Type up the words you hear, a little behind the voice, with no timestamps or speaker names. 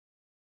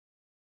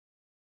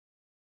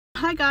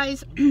Hi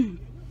guys.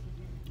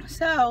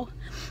 So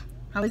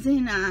I was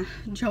in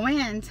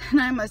JoAnns and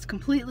I almost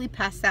completely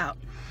passed out.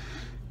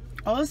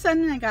 All of a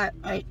sudden I got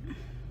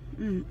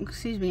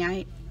excuse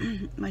me,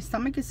 my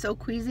stomach is so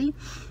queasy.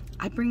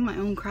 I bring my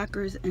own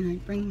crackers and I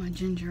bring my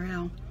ginger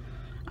ale.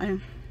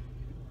 I'm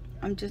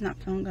just not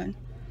feeling good.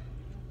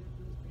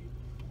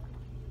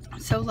 I'm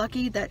so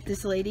lucky that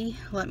this lady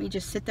let me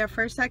just sit there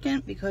for a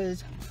second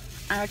because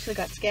I actually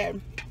got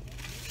scared.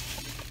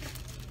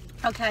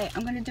 Okay,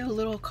 I'm gonna do a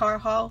little car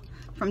haul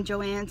from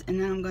JoAnns and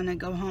then I'm gonna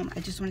go home. I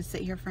just want to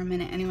sit here for a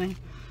minute anyway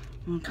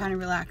and kind of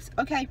relax.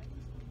 Okay,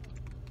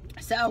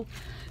 so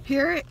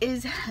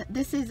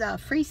this is a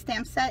free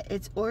stamp set.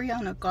 It's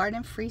Oriental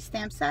Garden free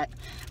stamp set.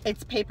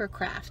 It's paper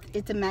craft.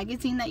 It's a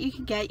magazine that you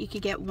can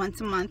get once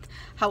a month.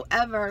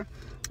 However,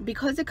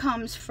 because it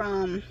comes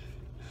from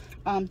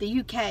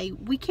the UK,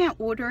 we can't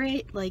order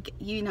it, like,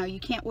 you know, you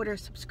can't order a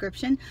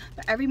subscription,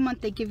 but every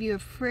month they give you a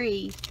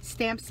free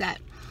stamp set.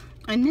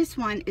 And this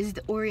one is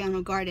the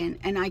Oriental Garden,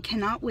 and I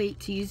cannot wait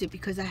to use it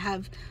because I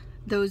have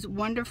those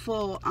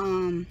wonderful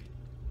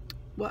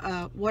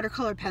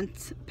watercolor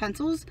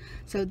pencils.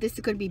 So this is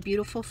going to be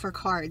beautiful for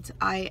cards.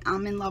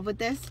 I'm in love with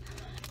this.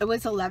 It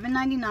was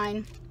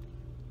 $11.99.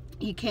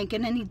 You can't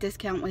get any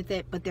discount with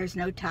it, but there's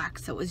no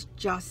tax, so it was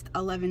just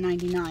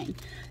 $11.99.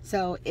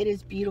 So it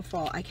is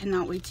beautiful. I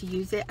cannot wait to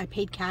use it. I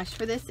paid cash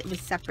for this. It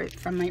was separate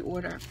from my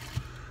order.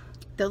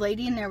 The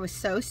lady in there was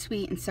so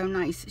sweet and so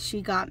nice.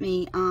 She got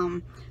me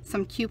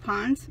some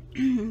coupons.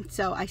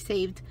 So I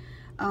saved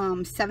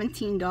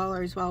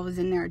 $17 while I was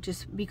in there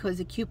just because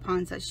of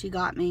coupons that she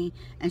got me,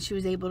 and she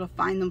was able to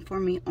find them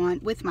for me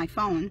with my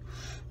phone.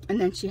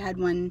 And then she had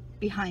one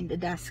behind the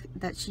desk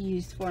that she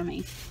used for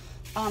me.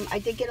 I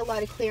did get a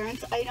lot of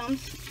clearance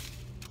items.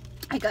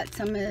 I got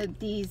some of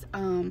these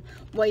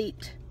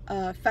white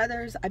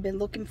feathers. I've been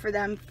looking for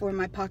them for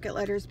my pocket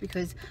letters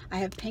because I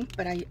have pink,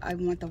 but I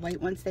want the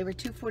white ones. They were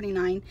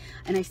 $2.49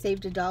 and I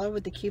saved $1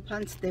 with the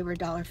coupons. They were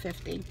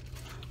 $1.50,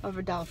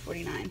 over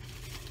 $1.49.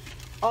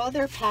 All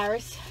their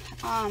Paris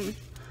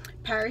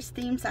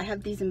themes. I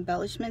have these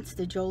embellishments,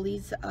 the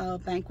Jolie's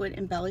banquet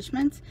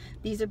embellishments.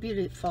 These are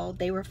beautiful.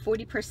 They were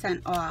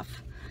 40%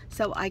 off.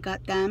 So I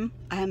got them.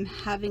 I'm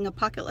having a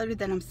pocket letter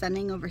that I'm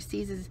sending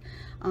overseas,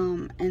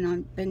 and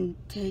I've been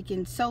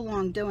taking so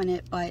long doing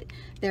it, but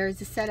there's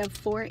a set of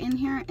 4 in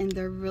here and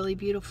they're really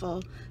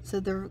beautiful.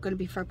 So they're going to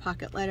be for a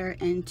pocket letter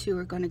and 2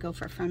 are going to go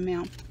for friend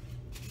mail.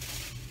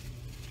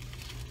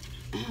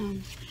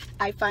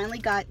 I finally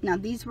got, now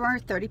these were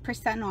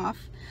 30% off,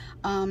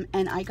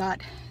 and I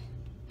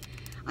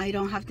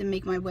don't have to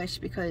make my wish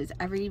because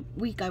every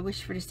week I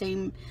wish for the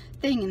same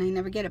thing and I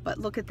never get it. But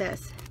look at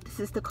this. This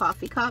is the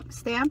coffee cup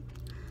stamp.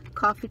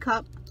 Coffee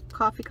cup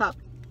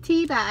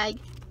tea bag.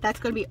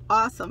 That's going to be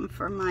awesome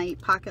for my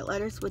pocket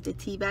letters with the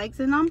tea bags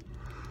in them.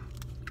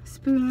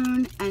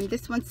 Spoon, and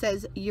this one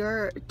says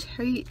you're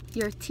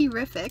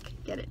terrific.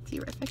 Get it?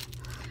 Terrific.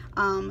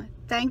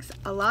 Thanks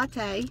a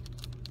latte.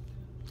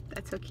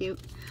 That's so cute.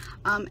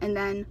 And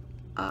then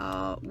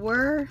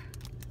we're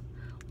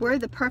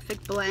the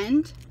perfect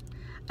blend.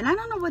 And I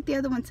don't know what the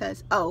other one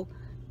says. Oh,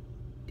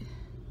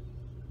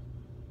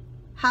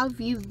 how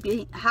have you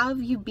been?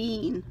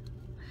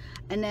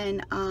 And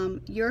then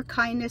your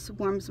kindness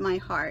warms my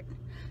heart.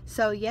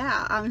 So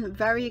yeah, I'm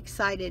very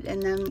excited.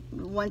 And then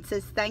one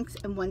says thanks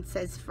and one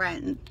says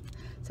friend.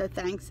 So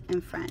thanks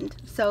and friend.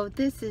 So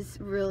this is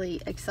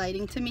really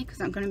exciting to me because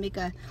I'm going to make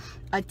a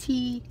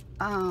tea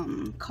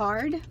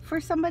card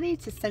for somebody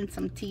to send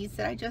some teas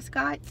that I just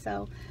got.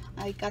 So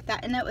I got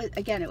that, and that was,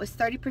 again, it was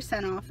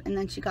 30% off, and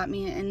then she got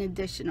me an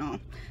additional.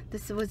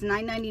 This was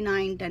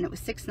 $9.99, then it was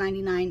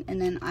 $6.99,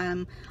 and then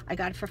I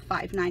got it for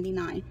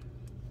 $5.99.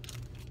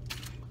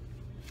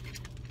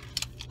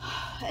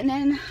 And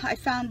then I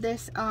found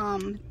this.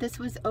 This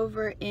was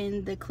over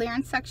in the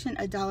clearance section,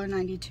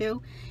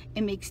 $1.92.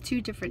 It makes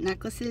 2 different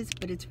necklaces,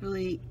 but it's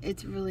really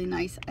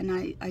nice,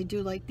 and I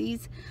do like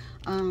these.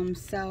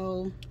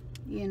 So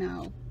you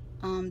know,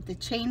 the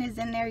chain is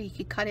in there. You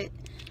could cut it.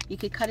 You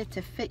could cut it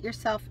to fit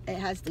yourself. It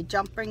has the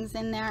jump rings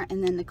in there,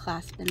 and then the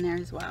clasp in there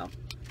as well.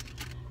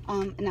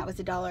 And that was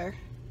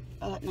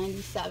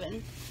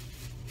 $1.97.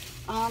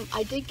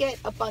 I did get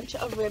a bunch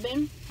of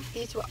ribbon.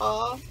 These were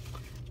all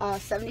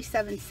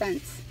 77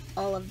 cents,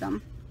 all of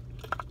them.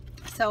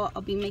 So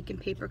I'll be making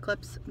paper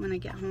clips when I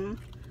get home.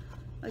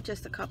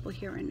 Just a couple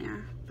here and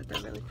there, but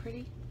they're really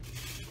pretty.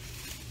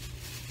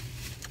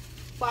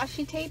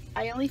 Washi tape.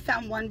 I only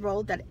found one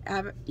roll that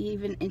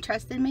even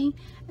interested me,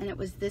 and it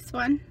was this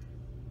one.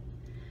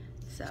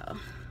 So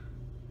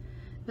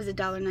it was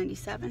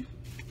 $1.97.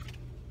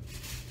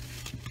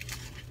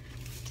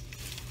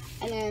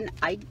 And then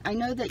I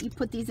know that you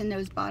put these in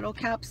those bottle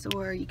caps,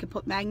 or you could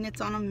put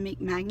magnets on them and make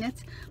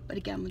magnets, but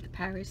again, with the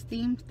Paris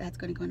theme, that's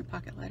going to go in a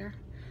pocket letter.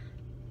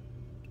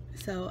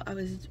 So I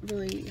was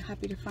really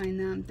happy to find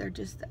them. They're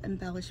just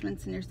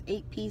embellishments, and there's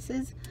 8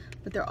 pieces,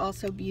 but they're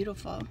also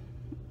beautiful.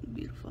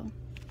 Beautiful.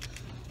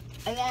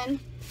 And then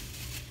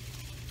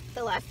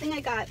the last thing I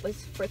got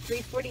was for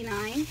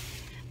 $3.49,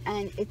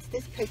 and it's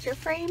this picture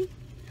frame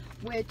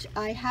which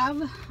I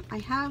have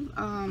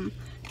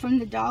from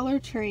the Dollar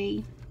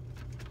Tree.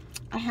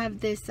 I have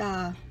this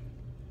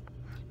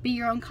be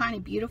your own kind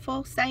of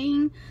beautiful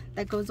saying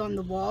that goes on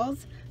the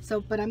walls. So,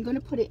 but I'm going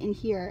to put it in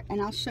here,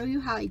 and I'll show you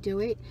how I do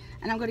it.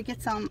 And I'm going to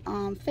get some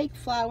fake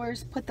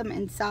flowers, put them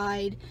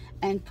inside,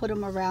 and put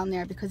them around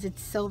there because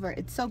it's silver.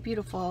 It's so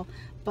beautiful,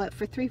 but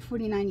for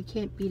 $3.49 you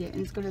can't beat it,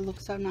 and it's going to look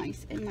so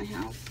nice in my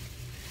house.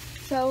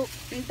 So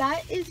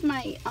that is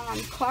my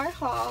car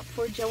haul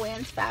for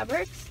JoAnns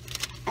Fabircs,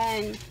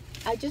 and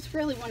I just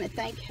really want to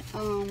thank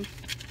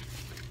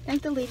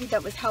the lady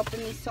that was helping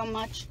me so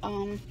much.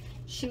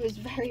 She was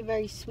very,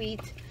 very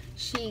sweet.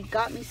 She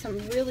got me some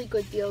really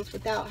good deals.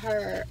 Without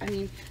her, I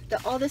mean,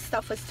 all this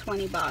stuff was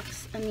 20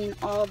 bucks. I mean,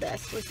 all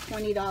this was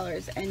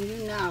 $20, and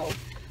you know,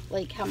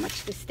 like, how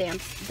much the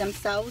stamps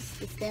themselves,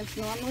 the stamps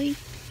normally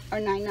are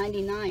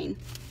 $9.99.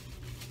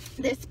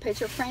 This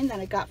picture frame that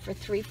I got for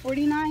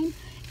 $3.49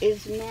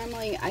 is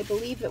normally, I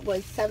believe it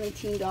was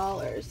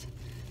 $17.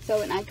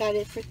 So, and I got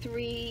it for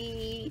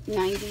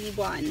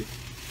 $3.91.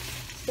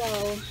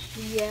 So,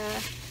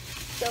 yeah.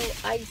 So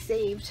I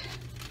saved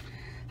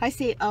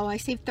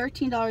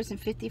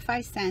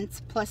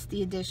 $13.55 plus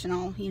the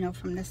additional, you know,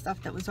 from the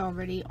stuff that was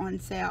already on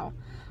sale.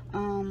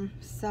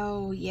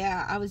 So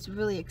yeah, I was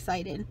really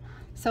excited.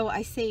 So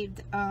I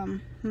saved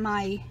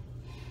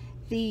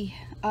the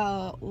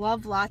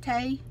Love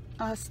Latte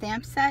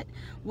stamp set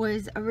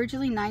was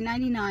originally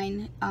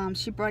 $9.99.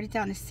 She brought it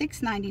down to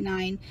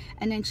 $6.99,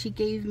 and then she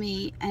gave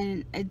me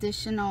an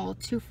additional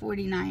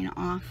 $2.49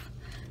 off.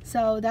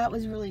 So that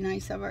was really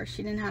nice of her.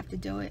 She didn't have to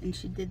do it, and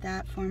she did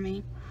that for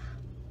me.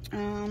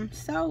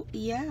 So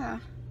yeah,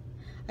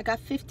 I got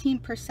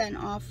 15%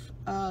 off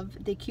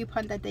of the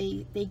coupon that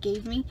they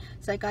gave me.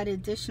 So I got an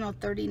additional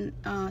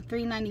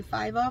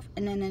 $3.95 off,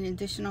 and then an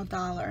additional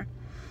 $1.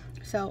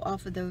 So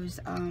off of those,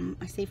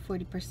 I saved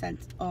 40%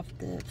 off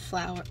the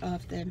flower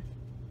of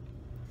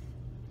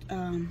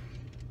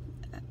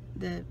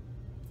the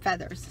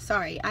feathers.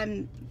 Sorry,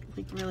 I'm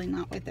like really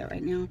not with it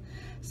right now.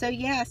 So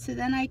yeah, so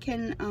then I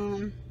can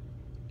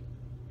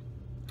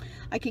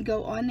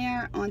go on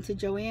there onto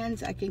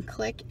JoAnns. I can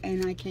click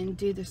and I can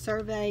do the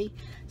survey.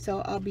 So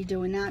I'll be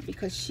doing that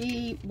because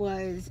she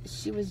was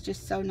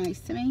just so nice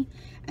to me,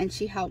 and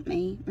she helped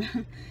me.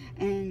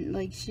 And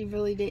like, she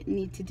really didn't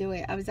need to do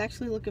it. I was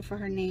actually looking for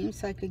her name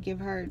so I could give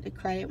her the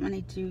credit when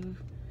I do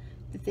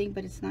the thing,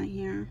 but it's not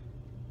here.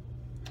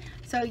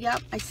 So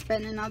yep, I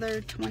spent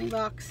another 20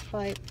 bucks,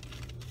 but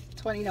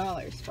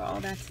 $20 for all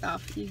that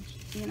stuff, you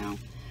know.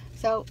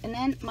 So, and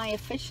then my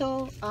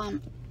official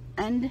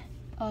end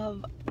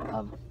of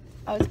I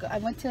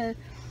went to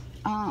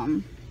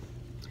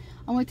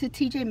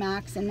TJ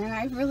Maxx, and then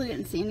I really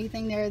didn't see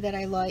anything there that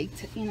I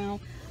liked, you know,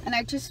 and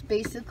I just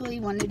basically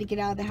wanted to get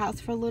out of the house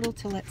for a little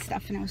to let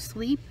Stefano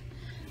sleep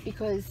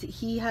because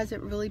he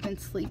hasn't really been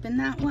sleeping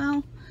that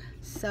well.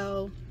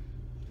 So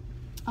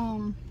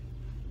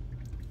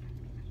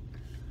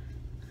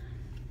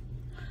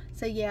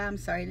so yeah, I'm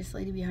sorry, this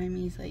lady behind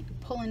me is like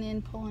pulling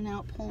in, pulling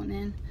out, pulling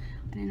in.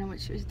 I didn't know what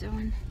she was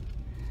doing.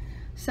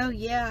 So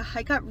yeah,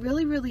 I got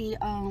really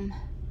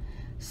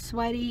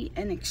sweaty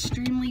and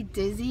extremely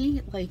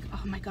dizzy. Like,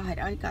 oh my god,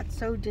 I got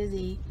so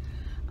dizzy.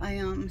 I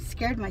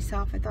scared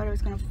myself. I thought I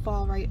was gonna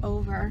fall right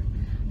over.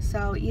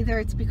 So either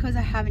it's because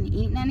I haven't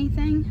eaten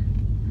anything.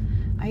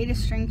 I ate a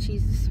string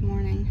cheese this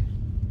morning,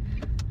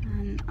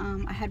 and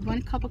I had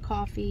 1 cup of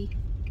coffee,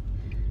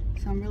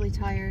 so I'm really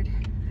tired.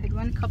 I had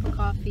 1 cup of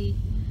coffee,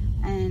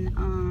 and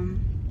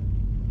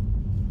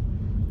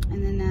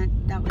then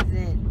that was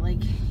it.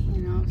 Like,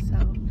 you know, so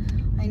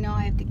I know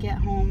I have to get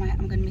home.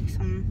 I'm gonna make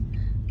something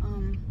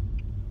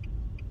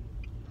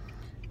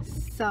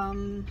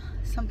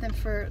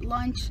for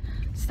lunch.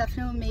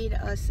 Stefano made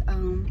us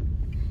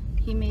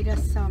he made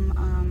us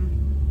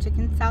some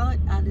chicken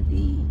salad out of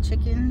the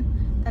chicken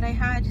that I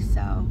had.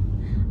 So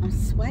I'm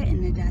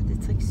sweating to death.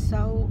 It's like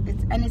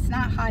and it's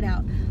not hot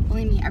out.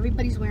 Believe me,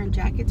 everybody's wearing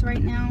jackets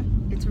right now.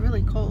 It's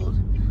really cold.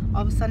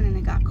 All of a sudden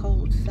it got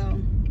cold,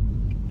 so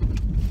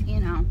you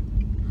know.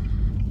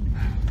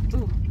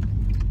 Ooh,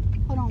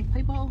 hold on,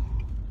 people.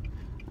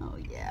 Oh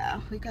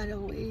yeah, we got a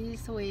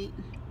ways to wait.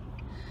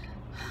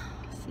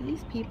 See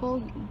these people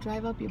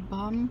drive up your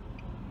bum?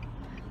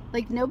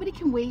 Like, nobody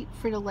can wait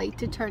for the light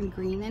to turn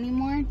green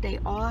anymore. They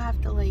all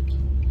have to like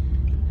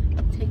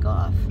take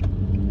off.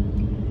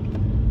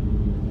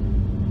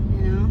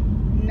 You know?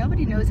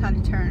 Nobody knows how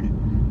to turn.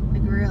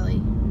 Like,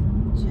 really.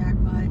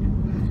 Jackpot.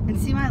 And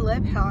see my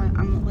lip, how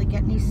I'm like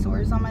getting these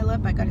sores on my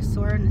lip. I got a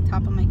sore on the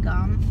top of my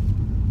gum.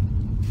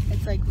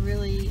 It's like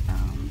really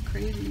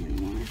crazy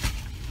anymore.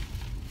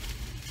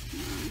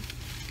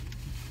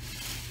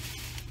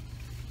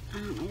 I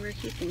don't know where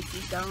he thinks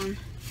he's going.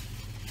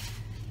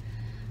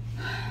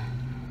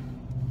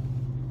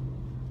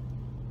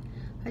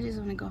 I just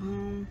want to go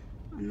home.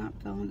 I'm not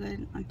feeling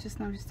good. I just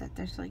noticed that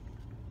there's like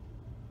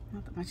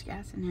not that much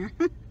gas in here.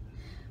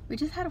 We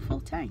just had a full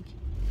tank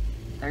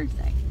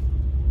Thursday.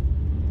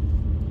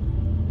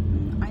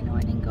 I know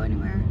I didn't go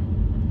anywhere.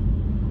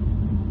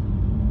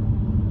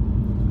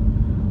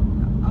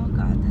 Oh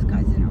god, this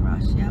guy's in a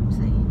rush. Yep,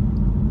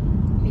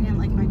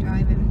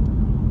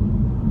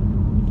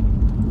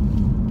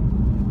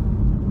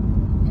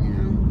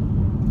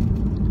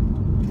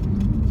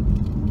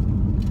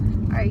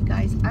 Alright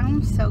guys,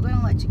 I'm so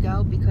gonna let you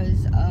go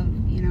because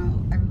of, you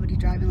know, everybody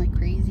driving like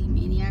crazy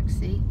maniacs,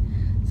 see?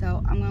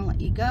 So I'm gonna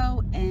let you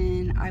go,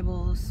 and I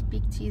will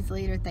speak to you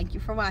later. Thank you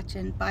for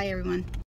watching. Bye everyone.